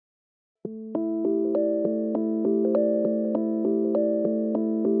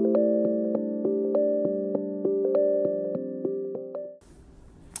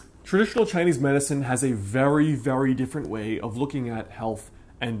Traditional Chinese medicine has a very, very different way of looking at health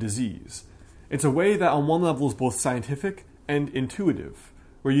and disease. It's a way that on one level is both scientific and intuitive,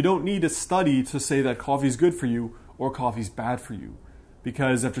 where you don't need a study to say that coffee is good for you or coffee is bad for you.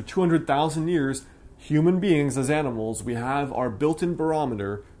 Because after 200,000 years, human beings as animals, we have our built-in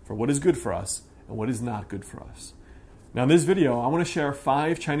barometer for what is good for us and what is not good for us. Now in this video, I want to share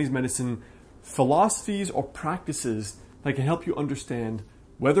 5 Chinese medicine philosophies or practices that can help you understand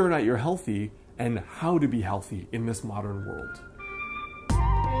whether or not you're healthy and how to be healthy in this modern world.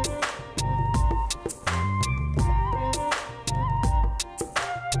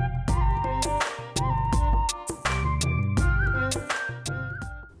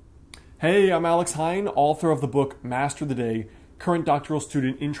 Hey, I'm Alex Hein, author of the book Master the Day, current doctoral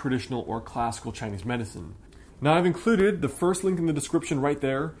student in traditional or classical Chinese medicine. Now I've included, the first link in the description right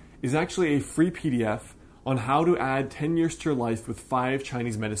there, is actually a free PDF on how to add 10 years to your life with 5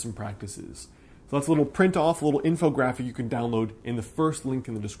 Chinese medicine practices. So that's a little print off, a little infographic you can download in the first link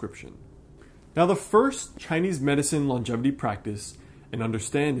in the description. Now the first Chinese medicine longevity practice and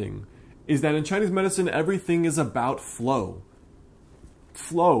understanding is that in Chinese medicine everything is about flow.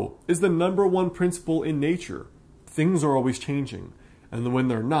 Flow is the #1 principle in nature. Things are always changing, and when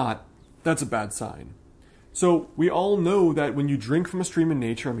they're not, that's a bad sign. So we all know that when you drink from a stream in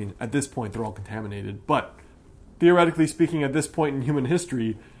nature, I mean, at this point they're all contaminated, but theoretically speaking, at this point in human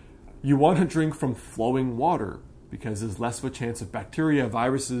history, you want to drink from flowing water because there's less of a chance of bacteria,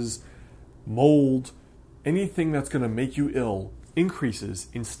 viruses, mold, anything that's going to make you ill increases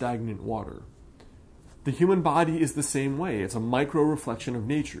in stagnant water. The human body is the same way. It's a micro reflection of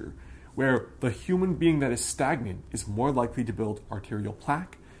nature, where the human being that is stagnant is more likely to build arterial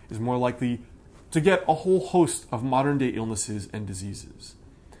plaque, is more likely to get a whole host of modern day illnesses and diseases.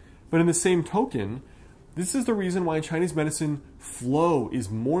 But in the same token, this is the reason why in Chinese medicine, flow is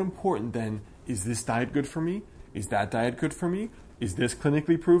more important than, is this diet good for me? Is that diet good for me? Is this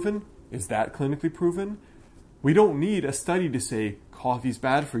clinically proven? Is that clinically proven? We don't need a study to say coffee's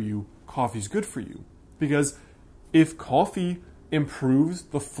bad for you, coffee's good for you. Because if coffee improves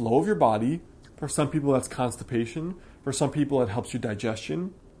the flow of your body, for some people that's constipation, for some people it helps your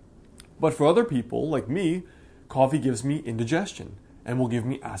digestion, but for other people, like me, coffee gives me indigestion and will give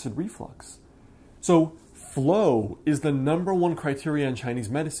me acid reflux. So flow is the #1 criteria in Chinese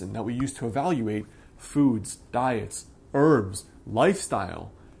medicine that we use to evaluate foods, diets, herbs,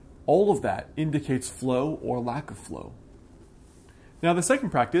 lifestyle. All of that indicates flow or lack of flow. Now the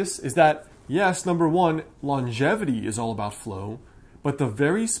second practice is that, yes, #1, longevity is all about flow, but the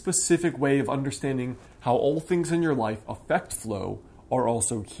very specific way of understanding how all things in your life affect flow are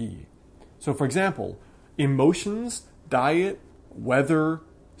also key. So for example, emotions, diet, weather,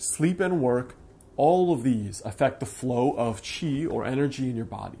 sleep and work, all of these affect the flow of qi or energy in your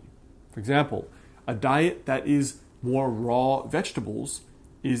body. For example, a diet that is more raw vegetables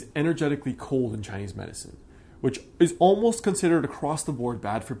is energetically cold in Chinese medicine, which is almost considered across the board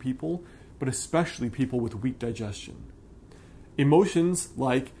bad for people, but especially people with weak digestion. Emotions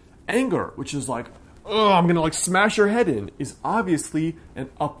like anger, which is like, oh, I'm gonna smash your head in, is obviously an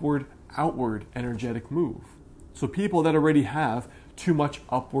upward outward energetic move. So people that already have too much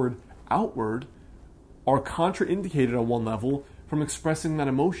upward outward are contraindicated on one level from expressing that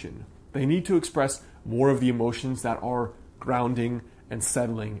emotion. They need to express more of the emotions that are grounding and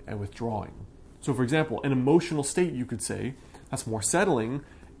settling and withdrawing. So for example, an emotional state, you could say, that's more settling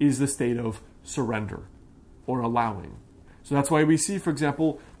is the state of surrender or allowing. So that's why we see, for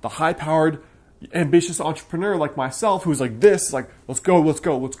example, the high-powered ambitious entrepreneur like myself who's like this, like, let's go, let's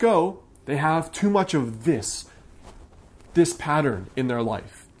go, let's go. They have too much of this pattern in their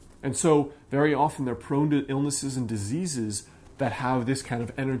life. And so very often they're prone to illnesses and diseases that have this kind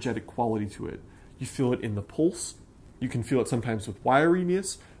of energetic quality to it. You feel it in the pulse. You can feel it sometimes with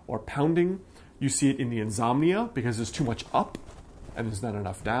wiriness or pounding. You see it in the insomnia because there's too much up and there's not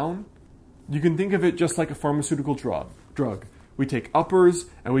enough down. You can think of it just like a pharmaceutical drug. We take uppers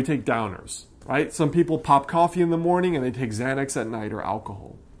and we take downers. Right? Some people pop coffee in the morning and they take Xanax at night or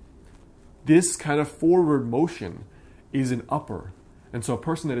alcohol. This kind of forward motion is an upper. And so a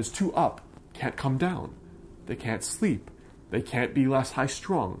person that is too up can't come down. They can't sleep. They can't be less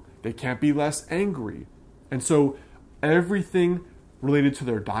high-strung. They can't be less angry. And so everything related to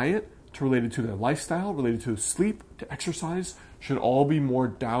their diet, related to their lifestyle, related to sleep, to exercise, should all be more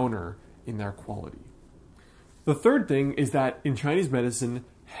downer in their quality. The third thing is that in Chinese medicine,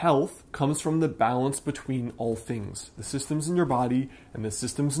 health comes from the balance between all things, the systems in your body and the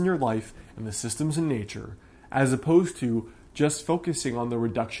systems in your life and the systems in nature, as opposed to just focusing on the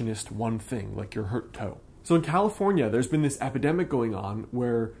reductionist one thing, like your hurt toe. So in California, there's been this epidemic going on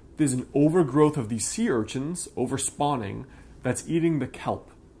where there's an overgrowth of these sea urchins, overspawning, that's eating the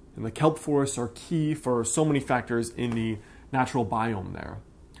kelp. And the kelp forests are key for so many factors in the natural biome there.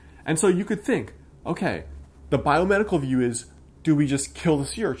 And so you could think, okay, the biomedical view is, do we just kill the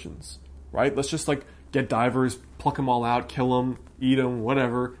sea urchins, right? Let's just like get divers, pluck them all out, kill them, eat them,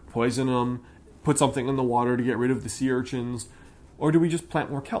 whatever, poison them, put something in the water to get rid of the sea urchins. Or do we just plant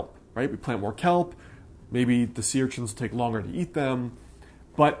more kelp, right? We plant more kelp, maybe the sea urchins take longer to eat them.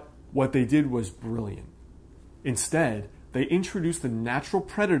 But what they did was brilliant. Instead, they introduced the natural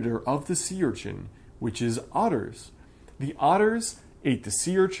predator of the sea urchin, which is otters. The otters ate the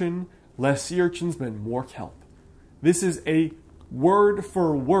sea urchin, less sea urchins meant more kelp. This is a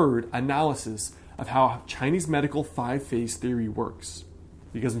word-for-word analysis of how Chinese medical five-phase theory works.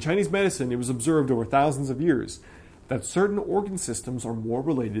 Because in Chinese medicine, it was observed over thousands of years that certain organ systems are more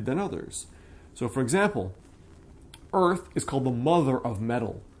related than others. So for example, earth is called the mother of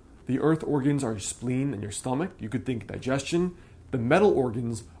metal. The earth organs are your spleen and your stomach. You could think digestion. The metal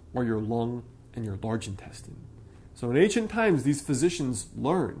organs are your lung and your large intestine. So in ancient times, these physicians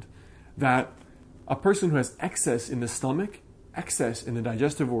learned that a person who has excess in the stomach, excess in the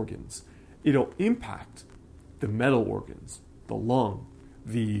digestive organs, it'll impact the metal organs, the lung,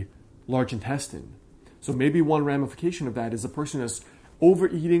 the large intestine. So maybe one ramification of that is a person that's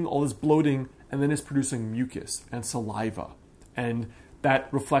overeating, all this bloating, and then is producing mucus and saliva. And that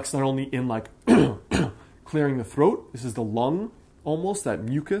reflects not only in like clearing the throat, this is the lung almost, that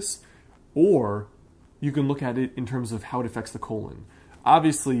mucus, or you can look at it in terms of how it affects the colon.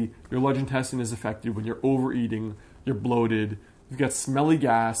 Obviously, your large intestine is affected when you're overeating, you're bloated, you've got smelly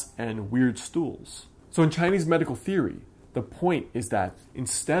gas and weird stools. So in Chinese medical theory, the point is that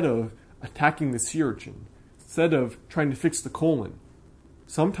instead of attacking the sea urchin, instead of trying to fix the colon,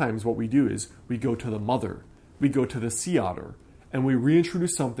 sometimes what we do is we go to the mother, we go to the sea otter, and we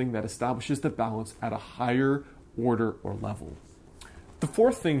reintroduce something that establishes the balance at a higher order or level. The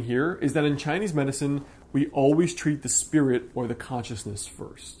fourth thing here is that in Chinese medicine, we always treat the spirit or the consciousness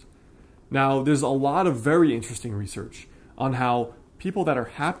first. Now, there's a lot of very interesting research on how people that are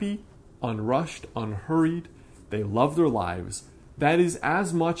happy, unrushed, unhurried, they love their lives, that is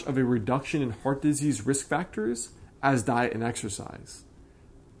as much of a reduction in heart disease risk factors as diet and exercise.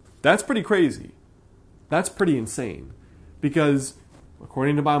 That's pretty crazy. That's pretty insane. Because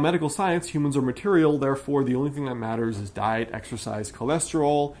according to biomedical science, humans are material, therefore the only thing that matters is diet, exercise,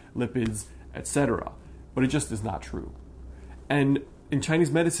 cholesterol, lipids, etc. But it just is not true. And in Chinese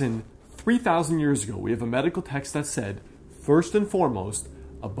medicine, 3,000 years ago, we have a medical text that said, first and foremost,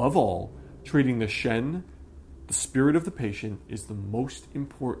 above all, treating the shen, the spirit of the patient, is the most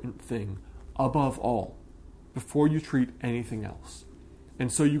important thing above all, before you treat anything else.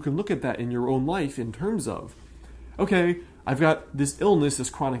 And so you can look at that in your own life in terms of, okay, I've got this illness, this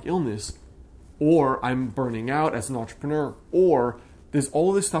chronic illness, or I'm burning out as an entrepreneur, or there's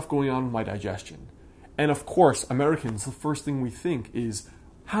all this stuff going on with my digestion. And of course, Americans, the first thing we think is,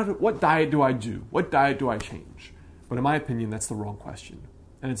 what diet do I do? What diet do I change? But in my opinion, that's the wrong question.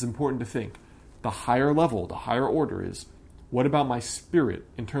 And it's important to think, the higher level, the higher order is, what about my spirit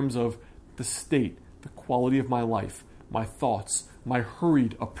in terms of the state, the quality of my life, my thoughts, my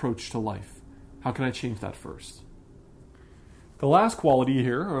hurried approach to life? How can I change that first? The last quality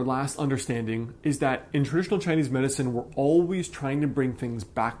here, or last understanding, is that in traditional Chinese medicine, we're always trying to bring things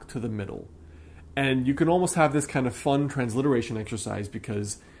back to the middle. And you can almost have this kind of fun transliteration exercise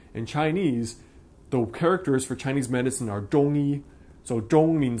because in Chinese, the characters for Chinese medicine are zhongyi. So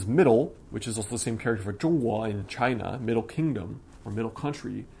zhong means middle, which is also the same character for Zhonghua in China, middle kingdom or middle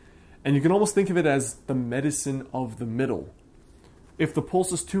country. And you can almost think of it as the medicine of the middle. If the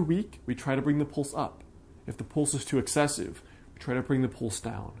pulse is too weak, we try to bring the pulse up. If the pulse is too excessive, we try to bring the pulse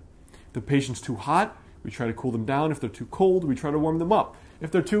down. If the patient's too hot, we try to cool them down. If they're too cold, we try to warm them up. If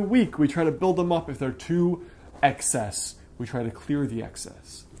they're too weak, we try to build them up. If they're too excess, we try to clear the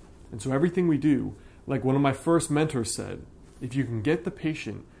excess. And so everything we do, like one of my first mentors said, if you can get the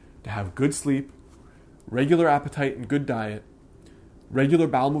patient to have good sleep, regular appetite and good diet, regular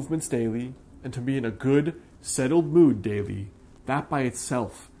bowel movements daily, and to be in a good, settled mood daily, that by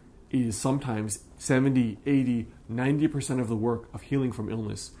itself is sometimes 70, 80, 90% of the work of healing from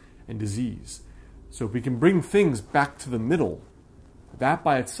illness and disease. So if we can bring things back to the middle, that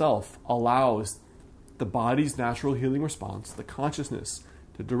by itself allows the body's natural healing response, the consciousness,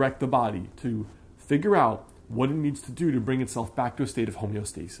 to direct the body to figure out what it needs to do to bring itself back to a state of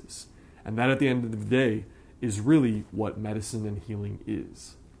homeostasis. And that, at the end of the day, is really what medicine and healing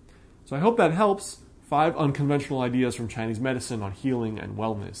is. So I hope that helps. 5 unconventional ideas from Chinese medicine on healing and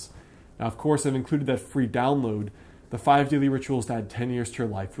wellness. Now, of course, I've included that free download, the 5 daily rituals to add 10 years to your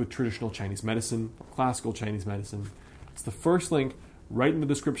life with traditional Chinese medicine or classical Chinese medicine. It's the first link right in the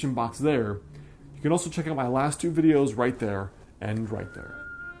description box there. You can also check out my last 2 videos right there and right there.